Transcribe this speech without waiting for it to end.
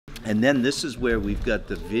And then this is where we've got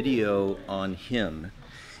the video on him.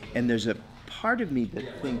 And there's a part of me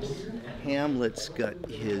that thinks Hamlet's got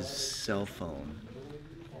his cell phone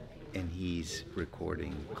and he's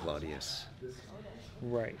recording Claudius.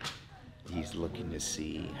 Right. He's looking to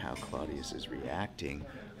see how Claudius is reacting,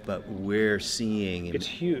 but we're seeing it's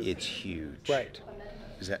huge. It's huge. Right.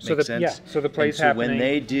 Does that make sense? Yeah. So the play's so happening. when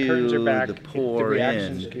they do curtains are back, the pour the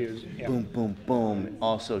reaction in, cues. Yeah. boom, boom, boom.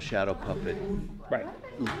 Also, shadow puppet, Right.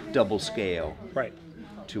 double scale Right.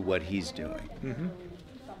 to what he's doing,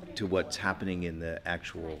 to what's happening in the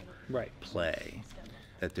actual Right. play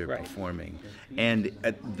that they're Right. performing, and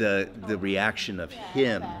the reaction of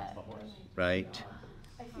him, right?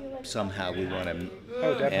 Somehow we want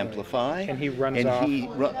to amplify, And he runs off.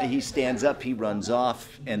 He stands up, he runs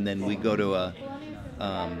off, and then we go to a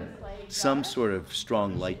some sort of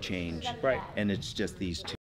strong light change, Right. and it's just these two.